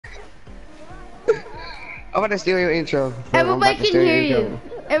I'm gonna steal your intro. I'm Everybody about to can steal your hear intro. you.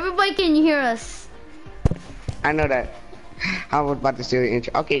 Everybody can hear us. I know that. I was about to steal your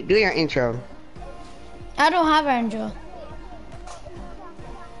intro. Okay, do your intro. I don't have Angel.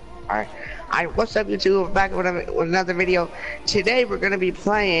 Alright. Alright, what's up YouTube? We're back with another video. Today we're gonna be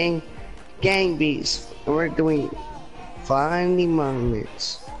playing Gang Beasts. And we're doing funny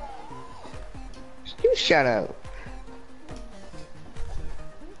moments. You shut up.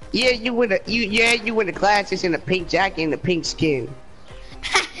 Yeah, you with the glasses and the pink jacket and the pink skin.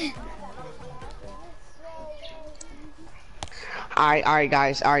 Alright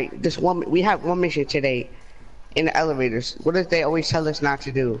guys, alright. We have one mission today in the elevators. What does they always tell us not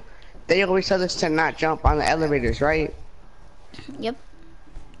to do? They always tell us to not jump on the elevators, right? Yep.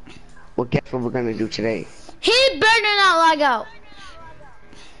 Well, guess what we're gonna do today? He better not log out.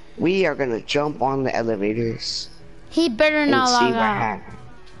 We are gonna jump on the elevators He better and not see log what out. happens.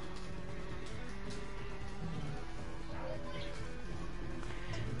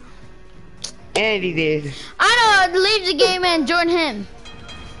 And he did. I know, leave the game and join him.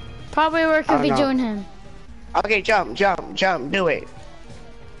 Probably work if Oh, we no. join him. Okay, jump, do it.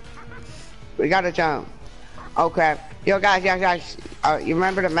 We gotta jump. Oh crap. Yo guys, you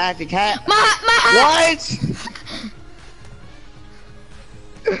remember the magic hat? My hat!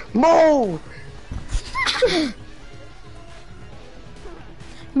 What? Move!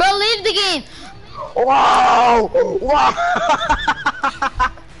 Bro, leave the game. Whoa! Whoa!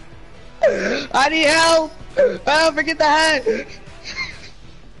 I need help! Oh, forget the hat!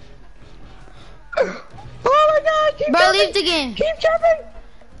 Oh my god! Keep Bro, jumping. leave the game. Keep jumping!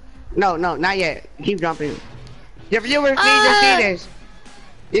 No, not yet. Keep jumping. Your viewers need to see this.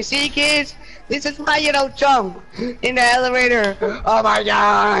 You see, kids? This is why you don't jump in the elevator. Oh my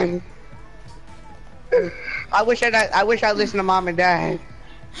god! I wish I listened to mom and dad.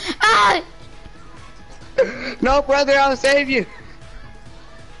 Ah! No, brother, I'll save you.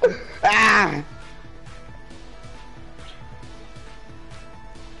 Ah!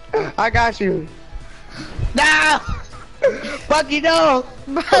 I got you. No! Bucky, no!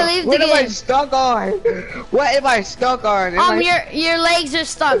 Bro, leave the What am I game. stuck on? What am I stuck on? Your legs are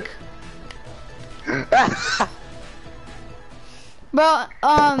stuck. Bro,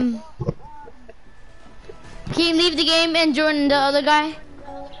 can you leave the game and join the other guy?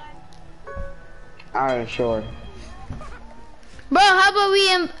 Alright, sure. Bro, how about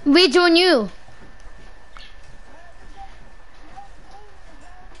we join you?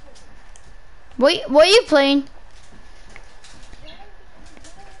 Wait, what are you playing?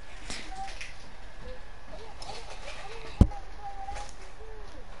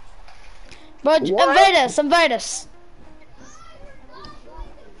 Bro, What? invite us. Invite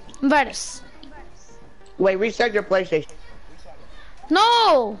us. Wait, reset your PlayStation.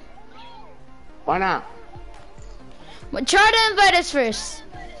 No! Why not? But try to invite us first.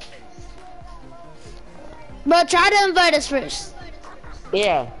 Bro, try to invite us first.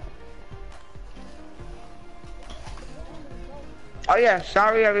 Yeah. Oh yeah,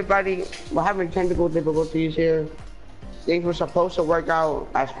 sorry everybody. We're having technical difficulties here. Things were supposed to work out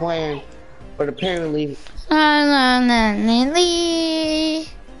as planned, but apparently... And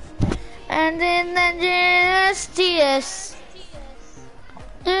then the justice.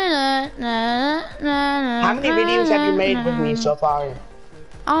 How many videos have you made with me so far?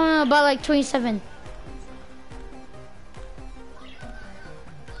 I don't know, about like 27.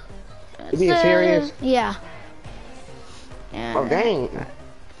 You being serious? Yeah. Oh dang.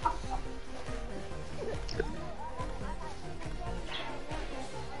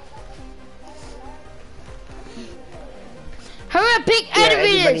 Hurry up, pick Yeah,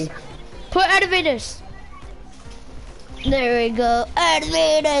 elevators. everybody. Put elevators. There we go,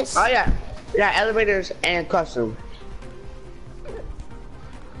 elevators. Oh yeah. Yeah, elevators and custom.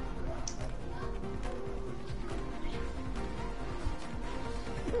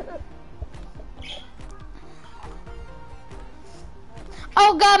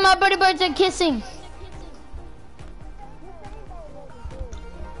 Oh God, my buddy birds are kissing.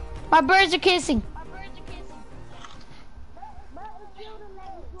 My birds are kissing.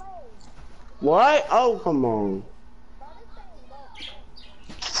 What? Oh, come on.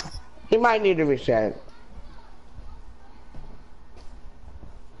 He might need to reset.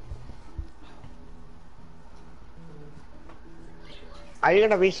 Are you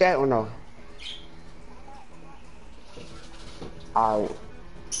gonna reset or no? Alright.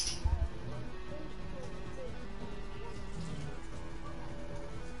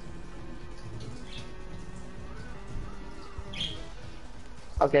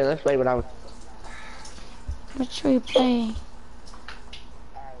 Okay, let's play without. What should we play?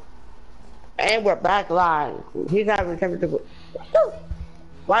 Hey, And we're back live. He's not even coming to.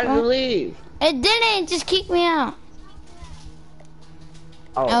 Why did you leave? It didn't. It just kicked me out.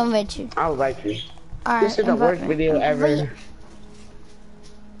 Oh, I'll invite you. I'll invite you. Alright, This is the worst video ever.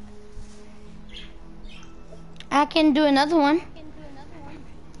 I can do another one.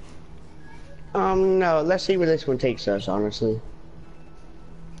 No. Let's see where this one takes us, honestly.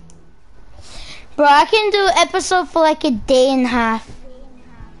 Bro, I can do an episode for like a day and a half.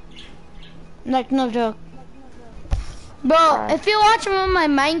 Like, no joke. Bro, if you watch one of my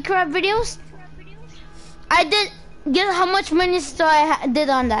Minecraft videos, I did, guess how much minutes I did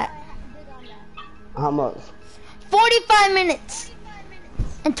on that? How much? 45 minutes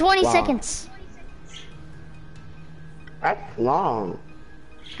and 20 seconds. That's long.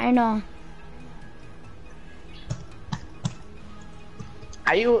 I know.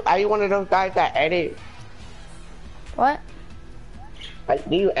 Are you one of those guys that edit? What? Like,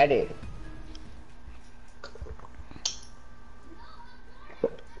 do you edit?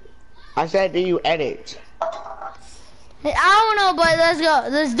 I said, do you edit? I don't know, but let's go.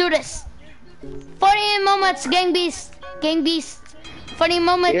 Let's do this. 48 moments, gang beast. Gang beast. 40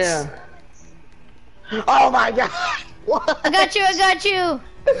 moments. Yeah. Oh my god. What? I got you. I got you. Oh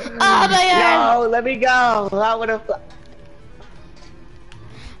my god. No, let me go. I would have.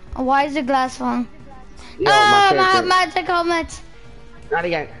 Why is the glass falling? Yo, Oh, my magic helmet. Not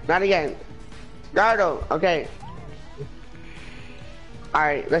again. Not again. Gardo. Okay. All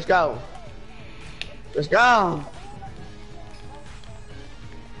right, let's go. Let's go.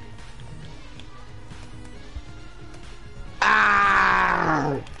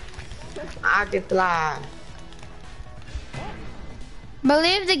 Ah! I can fly.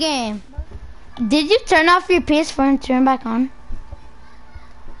 Believe the game. Did you turn off your PS4 and turn back on?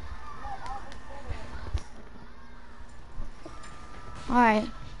 Alright.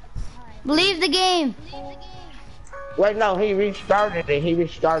 Believe the game. Wait, no, he restarted it. He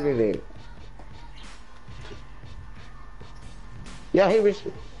restarted it. Yeah, he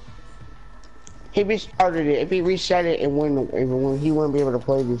restarted it. If he reset it, he wouldn't be able to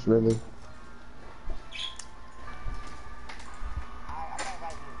play this really.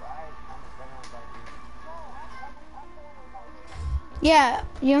 Yeah,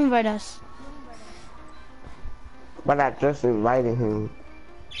 you invite us. But I just invited him.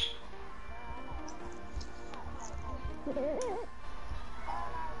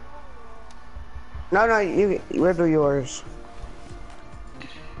 No, we'll do yours.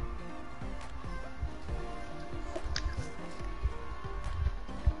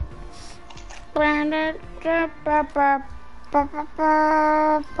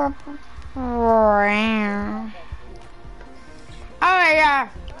 Alright, yeah.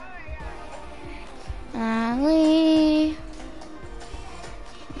 Ali.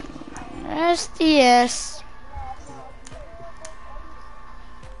 SDS.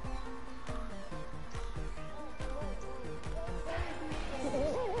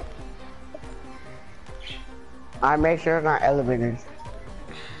 I make sure it's not elevators.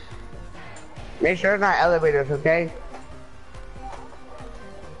 Make sure it's not elevators, okay?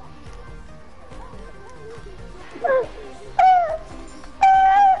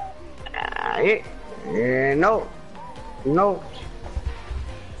 No. No.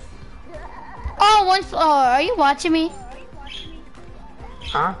 Oh, once. Oh, are you watching me?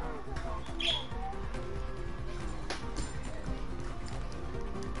 Huh?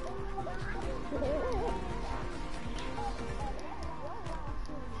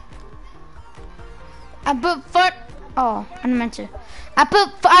 I put foot. Oh, I didn't meant to. I put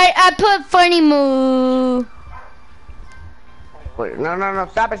funny moo. Wait, no,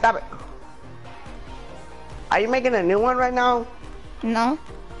 stop it. Are you making a new one right now? No.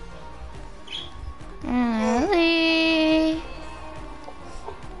 Ali.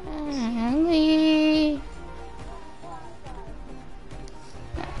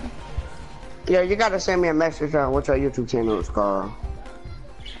 Yeah, you gotta send me a message on what your YouTube channel is called.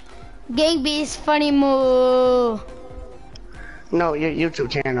 Gang Beast Funny Moo. No, your YouTube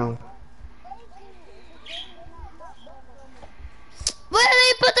channel.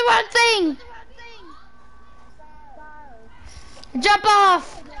 Literally put the wrong thing. Jump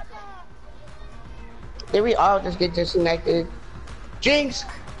off. Did we all just get disconnected? Jinx,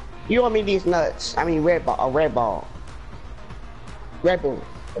 you owe me these nuts. I mean red ball, Red Bull. Red Bull.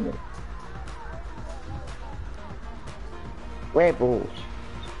 Red Bull.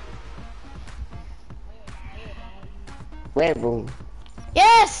 Red Bull.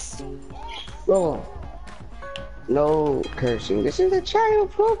 Yes. Oh. No cursing. This is a child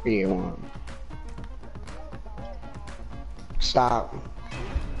appropriate one. Stop.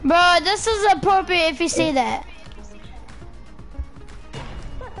 Bro, this is appropriate if you say that.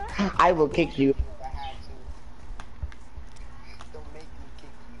 I will kick you.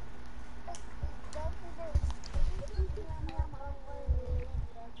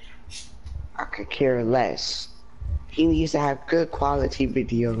 I could care less. He needs to have good quality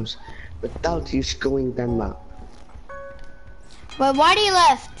videos without you screwing them up. But why do you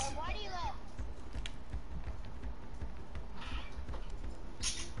left?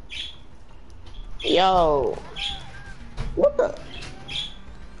 Yo. What the?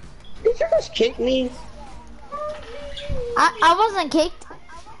 Did you just kick me? I wasn't kicked.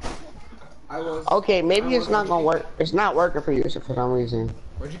 I was. Okay, maybe it's not gonna work. It's not working for you for some reason.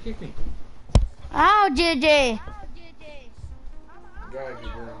 Why'd you kick me? Oh, JJ. Got you,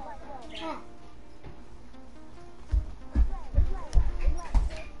 bro.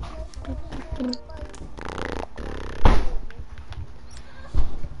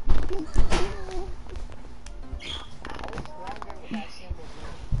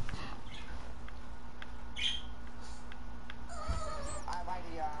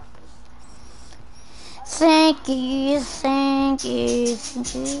 Thank you, thank you,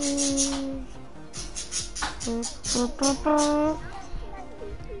 thank you.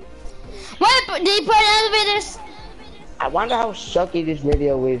 What? Did he put elevators? I wonder how sucky this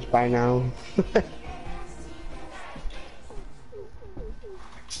video is by now.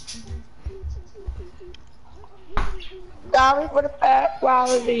 Sorry for the bad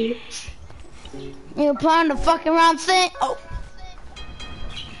quality. You playing the fucking round thing? Oh.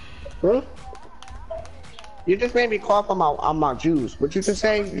 Huh? You just made me cough on my juice. What you just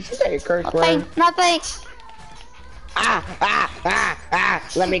say? You should say a curse word. Nothing.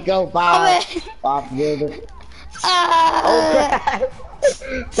 Let me go, Bob. Okay. Bob, you're the... Oh,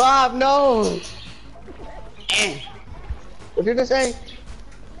 crap. Bob, no. What you just say?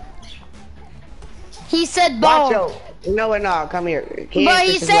 He said bald. Macho. No, come here. Kid, But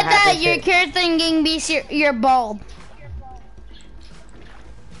he this is said what that happens your here. character in Gang Beast, you're bald.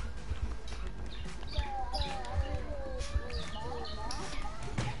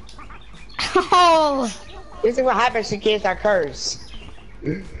 Oh. This is what happens to kids that curse.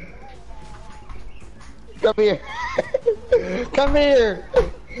 Come here. Come here.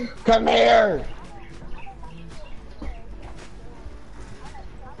 Come here.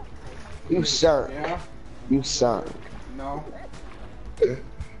 You suck. Yeah? You suck. No.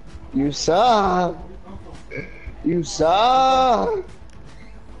 You suck. You suck.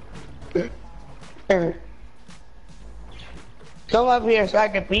 Come up here so I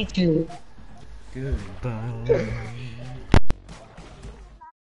can beat you. Goodbye.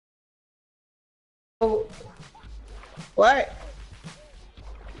 What?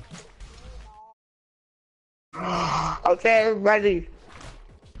 Okay, everybody.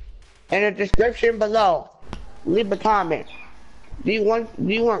 In the description below, leave a comment. Do you want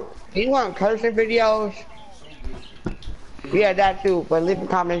cursing videos? Yeah, that too. But leave a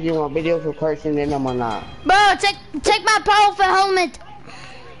comment if you want videos with cursing in them or not. Bro, take my powerful helmet.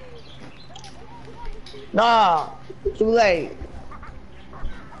 Nah, too late.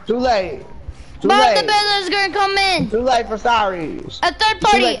 Too late. Too But the late. builder's gonna come in. Too late for sorries. A third Too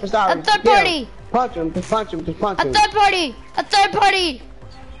party. late for sorries. A third Yeah. party. Punch him. Just punch him. Just punch A him. third party. A third party.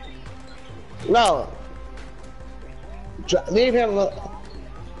 No. Leave him.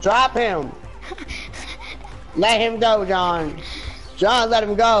 Drop him. Let him go, John. John, let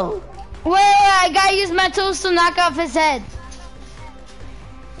him go. Wait, I gotta use my tools to knock off his head.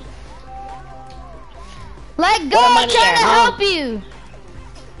 Let go, Put him I'm in trying to there, huh? help you.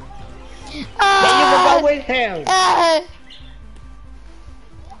 Then you can go with him.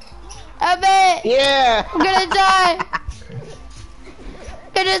 I bet. Yeah. I'm gonna die.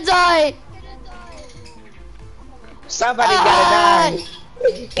 Gonna die. Somebody gotta die.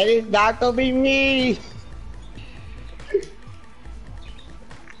 And it's not gonna be me.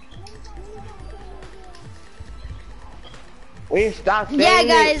 We stop saying Yeah, it.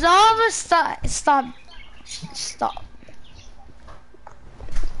 guys, all of us stop.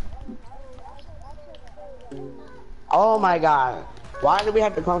 Oh my god. Why do we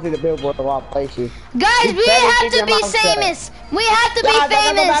have to come to the billboard of all places? Guys, You we better have keep to your be mouth shut. famous. We have to Guys, be I got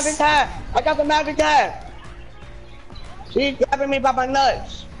the magic famous. hat. I got the magic hat. She's grabbing me by my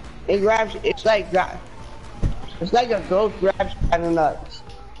nuts. It grabs. It's like a ghost grabs by the nuts.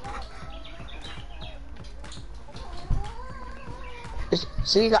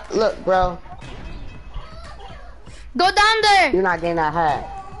 See, look, bro. Go down there. You're not getting that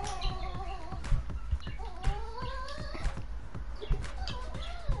hat.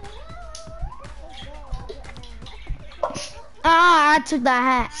 I took that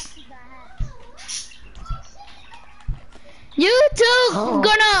hat. You two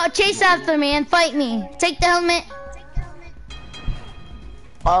gonna chase after me and fight me. Take the helmet.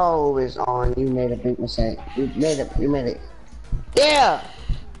 Oh, it's on. You made a big mistake. You made it. You made it. Yeah.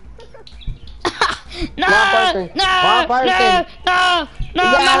 No, One person. no, One person. no, You my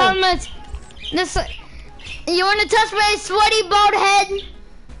got him. helmet. This. You wanna touch my sweaty bald head?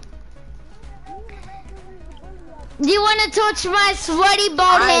 You wanna touch my sweaty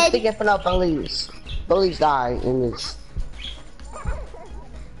bald I ain't head? thinking for no police. Police die in this.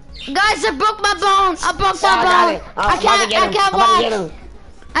 Guys, I broke my bone. I broke my I got bone. it. I'm about to get I him. can't I'm about to get walk. him.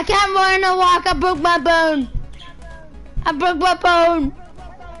 I can't run or walk. I broke my bone. I broke my bone.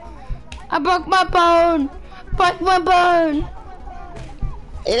 I broke my bone. Broke my bone.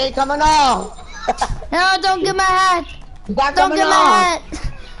 It ain't coming off. No, don't get my hat. It's not Don't coming get my off.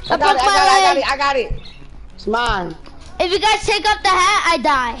 hat. I broke my leg. I got it. It's mine. If you guys take off the hat, I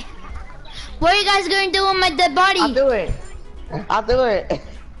die. What are you guys gonna do with my dead body? I'll do it. I'll do it.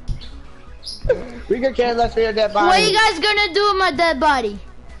 We could care less for your dead body. What are you guys gonna do with my dead body?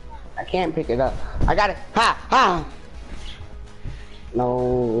 I can't pick it up. I got it. Ha! Ha!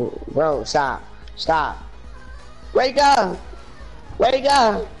 No, bro, stop. Stop. Wake up! Wake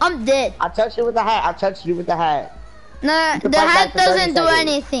up! I'm dead. I touched you with the hat. I touched you with the hat. No, can the fight hat back for 30 doesn't do seconds.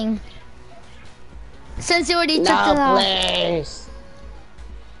 anything. Since you already took it No, off. please.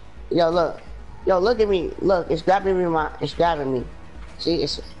 Yo, look. Yo, look at me. Look, it's grabbing me. It's grabbing me. See,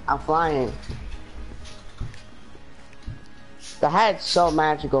 I'm flying. The hat's so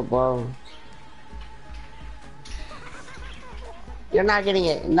magical, bro. You're not getting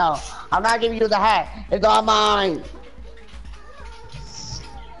it. No, I'm not giving you the hat. It's all mine.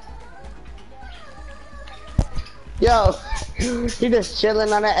 Yo, he just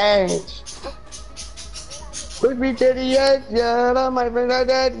chilling on the edge. Push me to the edge, yeah. My friend are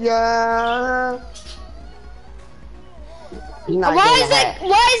dead, yeah. He's not getting the hat.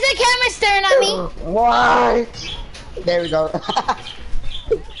 Why is the camera staring at me? What? There we go.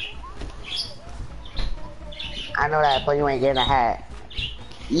 I know that, but you ain't getting a hat.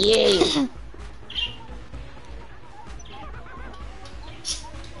 Yeah.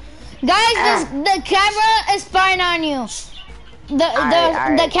 Guys, the camera is spying on you.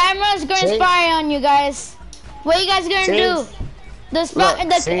 The camera is going to spy on you guys. What are you guys gonna do?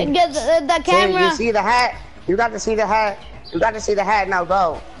 The camera. See, you see the hat? You got to see the hat. You got to see the hat. Now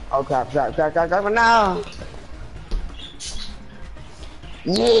go. Oh crap! No.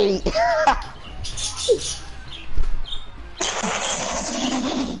 Yay.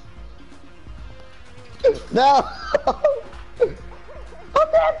 No.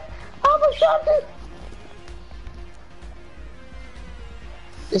 Okay. I'm shot it.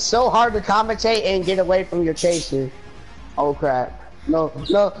 It's so hard to commentate and get away from your chaser. Oh crap. No. I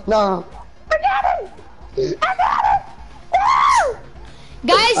got it! No!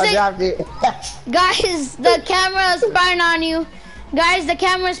 Guys, I dropped it. guys, the camera is spying on you. Guys, the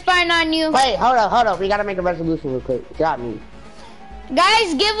camera is spying on you. Wait, hold up. We gotta make a resolution real quick. Got me.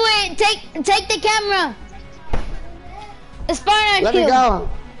 Guys, give away. Take the camera. It's spying on Let you. me go.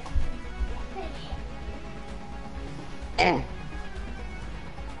 Eh.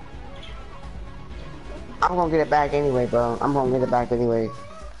 I'm gonna get it back anyway, bro. I'm gonna get it back anyway.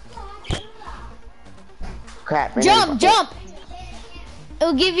 Crap. man. Jump.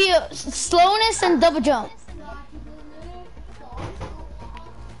 It'll give you slowness and double jump.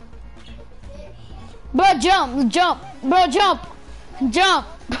 Bro, jump. Bro, jump.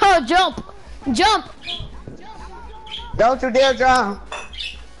 Bro, jump. Don't you dare jump.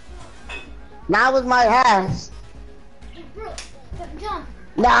 Now with my hands. Bro, jump.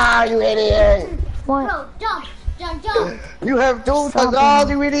 Nah, you idiot. What? Bro, jump. You have tools for all,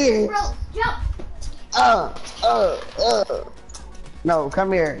 you idiot. Bro, jump. No,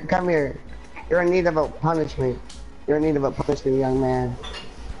 come here. You're in need of a punishment. Young man.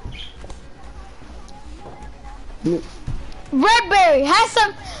 Redberry, have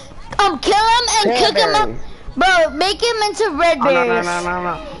some, kill him and cook him up. Bro, make him into red berries.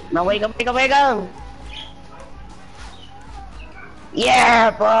 No, wake up.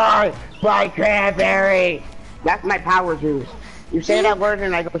 Yeah, boy. Boy, cranberry. That's my power juice. You say that word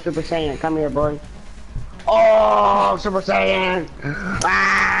and I go Super Saiyan. Come here, boy. Oh, Super Saiyan.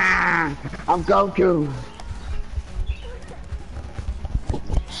 Ah, I'm Goku.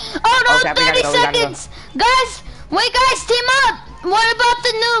 Oh no, Okay, we 30 gotta go. seconds. Guys, team up. What about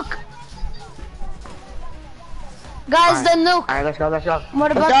the nuke? Guys, the nuke. Alright, let's go. What Let's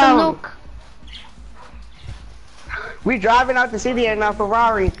about go. the nuke? We driving out the city in a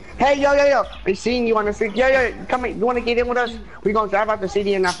Ferrari, Hey, yo. We seen you on the street. Yo. Come here. You want to get in with us? We gonna drive out the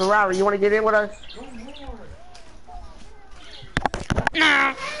city in a Ferrari. You want to get in with us?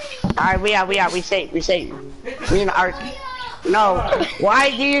 Nah. Alright, we out. We safe. We in the arc. No. Why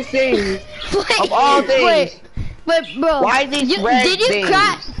do you think of all things? Wait, bro. Why these red did you things?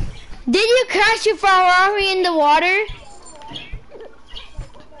 Did you crash your Ferrari in the water?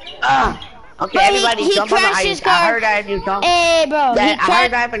 Okay, Bro, everybody he jump on the crashed his ice. car. I heard that if you jump. Hey, bro. I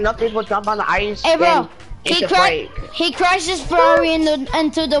heard that if enough people jump on the ice, Hey, bro. then it's a break. He crashed his Ferrari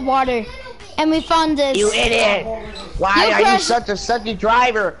into the water, and we found this. You idiot! Why You are you crashed- such a sucky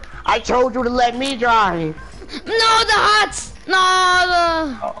driver? I told you to let me drive. No, the hots. No,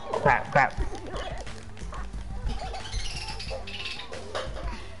 the. Oh, crap.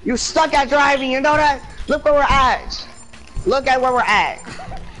 You suck at driving, you know that? Look where we're at. Look at where we're at.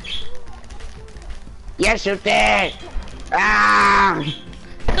 Yes, you did. Ah!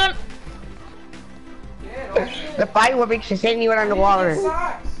 Good. The fight will be continuing underwater.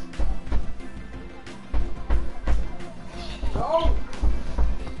 Sucks. No.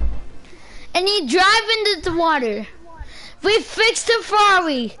 And you drive into the water. We fixed the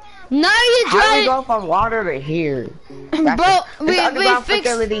Ferrari. Now you How do we drive. go from water to here? That's Bro, it's we underground fixed.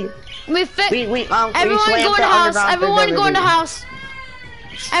 facility. We fixed. We Everyone swam go in to the house. underground Everyone go in the facility. house.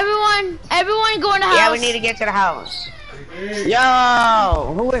 Everyone go in the house. Yeah, we need to get to the house.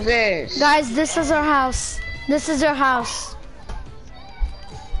 Yo, who is this? Guys, this is our house. This is our house.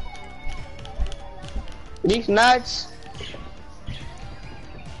 These nuts.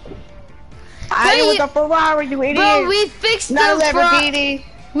 I Bro, was a Ferrari, you idiot. Bro, we fixed Not a the Lamborghini.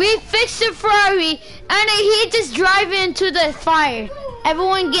 We fixed the Ferrari, and he just drive into the fire.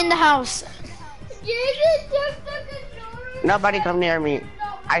 Everyone get in the house. Nobody come near me.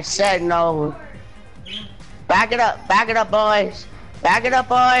 I said no. Back it up, boys. Back it up,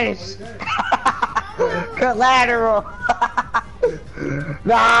 boys. Collateral.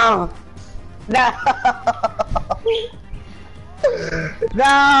 No. No.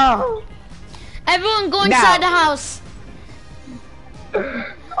 Everyone go inside the house.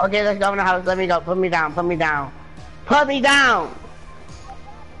 Okay, let's go in the house. Let me go. Put me down. Put me down. Put me down.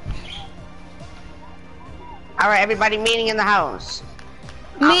 All right, everybody meeting in the house.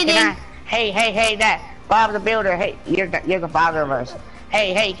 Meeting. Hey, that Bob the Builder. Hey, you're the father of us.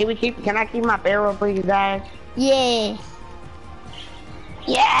 Hey, can I keep my barrel, please, Dad? Yeah.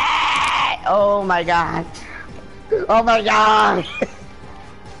 Yeah! Oh my God. Oh my God.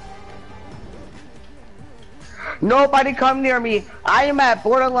 Nobody come near me. I am at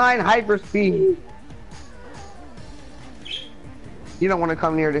borderline hyperspeed. You don't want to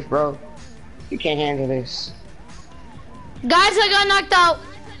come near this, bro. You can't handle this. Guys, I got knocked out.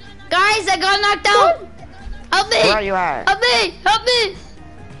 Guys, I got knocked out. Help me. Where are you at? Help me. Help me.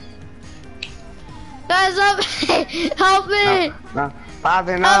 Guys, help me. Help me. No.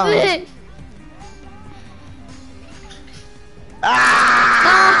 Father, no. Help me.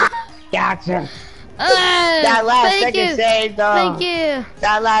 Ah! Gotcha. That last thank second you. save, though. Thank you.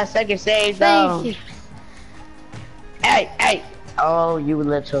 That last second save, though. Thank you. Hey. Oh, you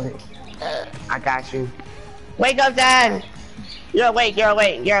literally. I got you. Wake up, Dad. You're awake. You're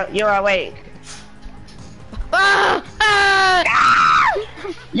awake. You're awake. Ah, ah. Ah!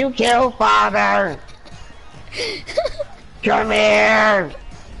 You killed Father. Come here.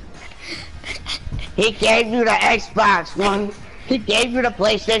 He gave you the Xbox One. He gave you the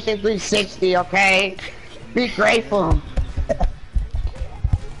PlayStation 360, okay? Be grateful.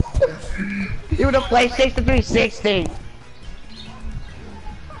 You the PlayStation 360.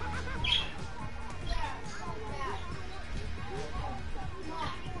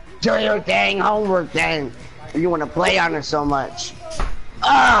 Do your dang homework then. If you want to play on it so much.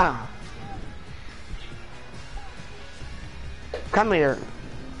 Ah! Come here.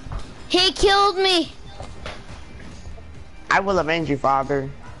 He killed me. I will avenge you, Father.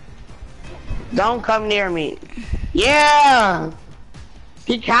 Don't come near me. Yeah!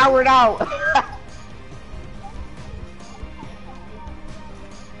 He cowered out.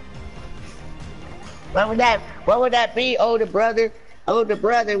 What would that be, older brother? Older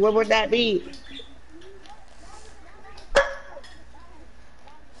brother, what would that be?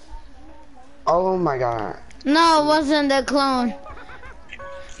 Oh my God. No, it wasn't the clone.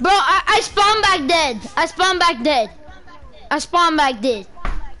 Bro, I spawned back dead. I spawned back dead.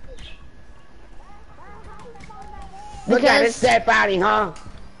 Look at Because- his dead body, huh?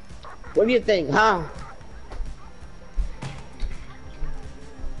 What do you think, huh?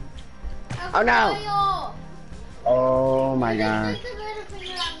 Oh no. Oh my God.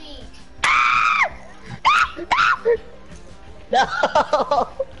 No.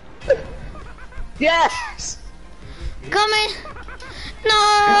 Yes! Coming. No.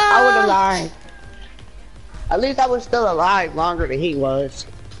 I would have lied. At least I was still alive longer than he was.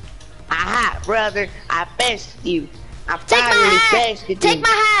 Aha, brother, I bested you. I Take my finally hat. bested you. Take my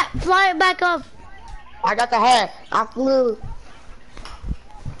hat. Fly it back up. I got the hat. I flew.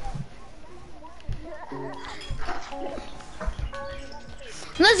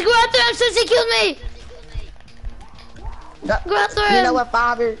 Let's go after him since he killed me. Go after him. You know what,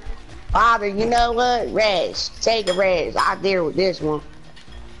 Father? Father, you know what? Rest. Take a rest. I'll deal with this one.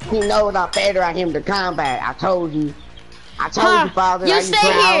 You know what? I'm better at him to combat. I told you. I told you, Father. You Are stay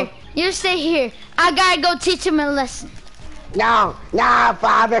proud? here. You stay here. I gotta go teach him a lesson. No, no,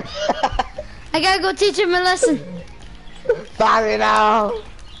 Father. I gotta go teach him a lesson. Father, no.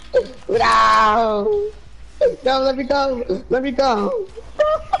 No. No, let me go. Let me go.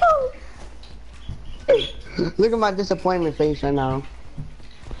 Look at my disappointment face right now.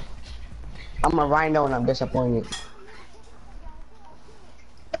 I'm a rhino and I'm disappointed.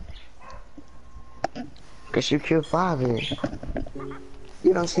 Cause you killed Father.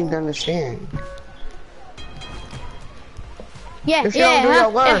 You don't seem to understand. Yeah, If you don't do yeah, your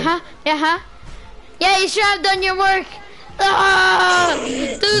work. Yeah, you should have done your work. Ah!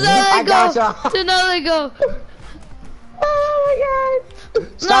 Do I not got let go. ya. Do not let go. Oh my god.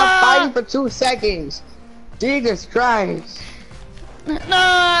 Stop No. fighting for 2 seconds. Jesus Christ.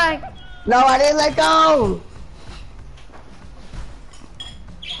 No. No, I didn't let go.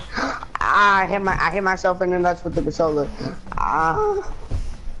 I hit myself in the nuts with the controller. Oh.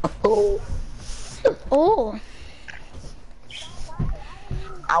 Oh.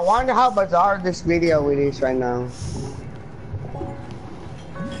 I wonder how bizarre this video is right now.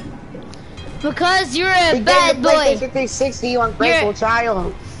 Because you're a He bad gave the boy. PlayStation 360, you ungrateful You're-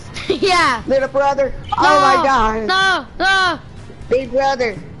 child. Yeah. Little brother. No. Oh my god. No. No. Big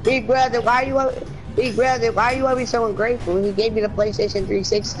brother, why you always so ungrateful? He gave you the PlayStation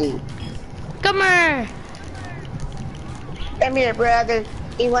 360. Come here. Come here, brother.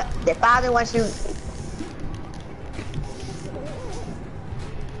 The father wants you.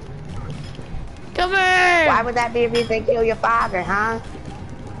 Come here. Why would that be a reason to kill your father, huh?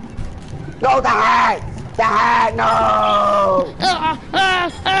 No, the hat! The hat, no! No.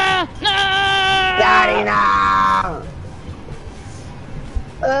 Daddy, no!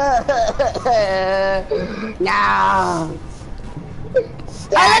 No!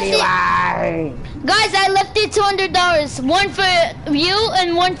 Daddy, why? Guys, I left you $200. One for you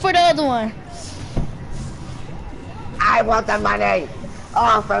and one for the other one. I want the money!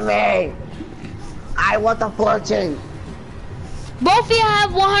 All for me! I want the fortune! Both of you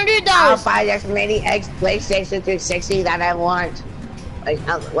have $100. I'll buy as many PlayStation 360 that I want.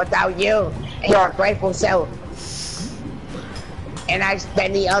 Without you, you're a grateful self. And I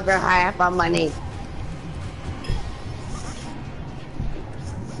spend the other half on money.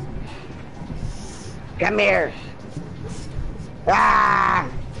 Come here. Ah!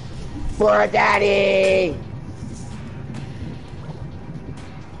 For daddy!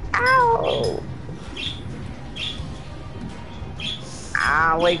 Ow!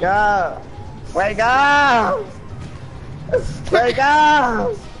 Ah, wake up! Wake up! Wake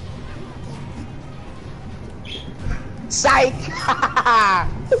up! Psych!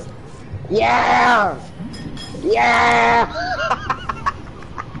 Yeah! Yeah!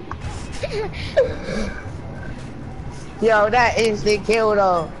 Yo, that instant kill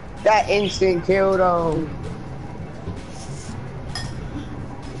though. That instant kill though.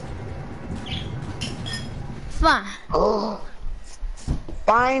 Fine. Oh.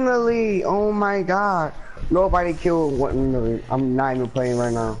 Finally! Oh my god. Nobody killed one. I'm not even playing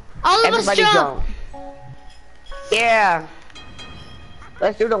right now. All of us Everybody jump. Yeah.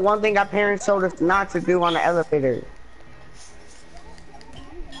 Let's do the one thing our parents told us not to do on the elevator.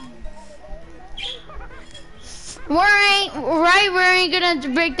 We ain't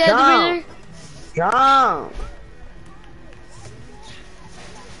gonna break the Jump. elevator. Jump!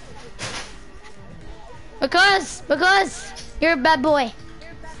 Because you're a bad boy.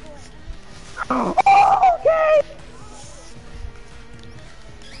 Oh,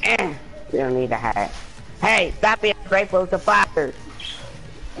 okay! You don't need a hat. Hey, stop being grateful to Father.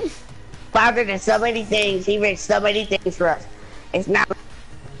 Father did so many things. He made so many things for us. It's not.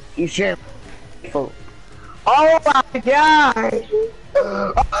 You should be grateful. Oh my god!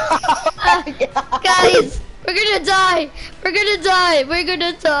 Oh my god! Guys, we're gonna die. We're gonna die. We're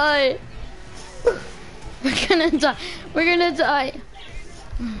gonna die. We're gonna die. We're gonna die.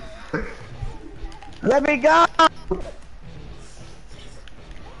 Let me go!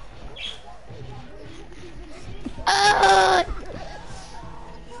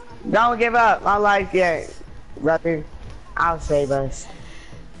 Don't give up on life yet, brother. I'll save us.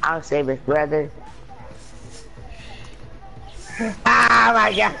 I'll save us, brother. Oh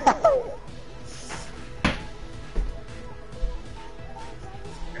my god.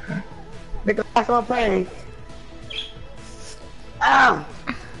 The last one playing. Oh!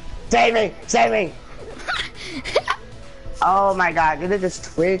 Save me! Save me! Oh my god, did it just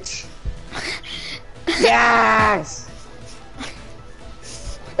twitch? Yes!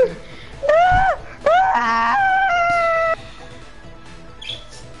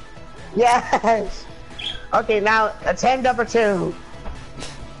 Yes! Okay, now attempt number 2.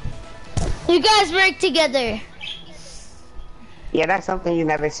 You guys work together. Yeah, that's something you've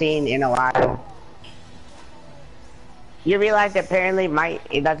never seen in a while. You realize that apparently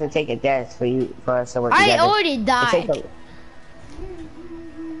it doesn't take a death for us to work I together. already died.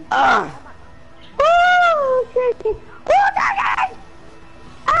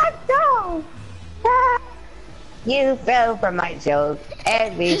 You fell for my joke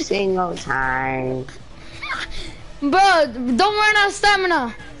every single time. Bro, don't run out of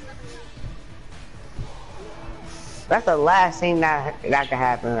stamina. That's the last thing that could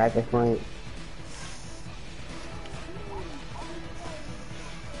happen at this point.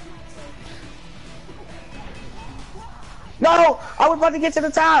 No! I was about to get to the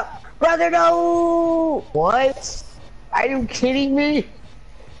top! Brother, no! What? Are you kidding me?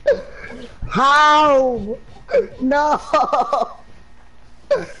 How? No!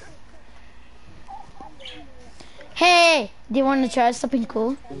 Hey, do you want to try something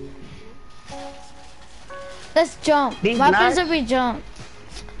cool? Let's jump. These What happens nuts? if we jump?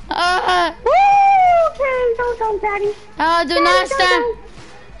 Woo! Okay, don't jump, Daddy. Oh, do not stand.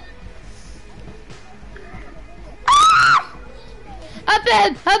 Up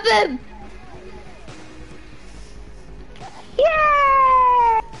him! Up him!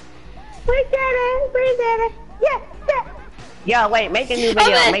 Yeah! We did it! We did it! Yeah! Yeah! Yo, wait, make a new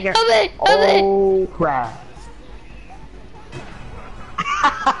video. Up it! Make it. Up it! Up it! Oh, crap.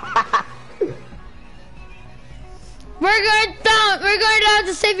 We're going down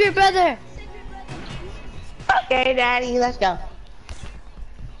to save your brother. Okay, Daddy, let's go.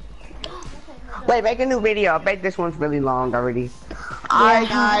 Wait, make a new video. I bet this one's really long already. Alright,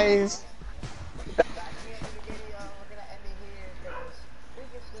 guys.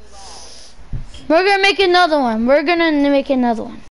 We're gonna make another one. We're gonna make another one.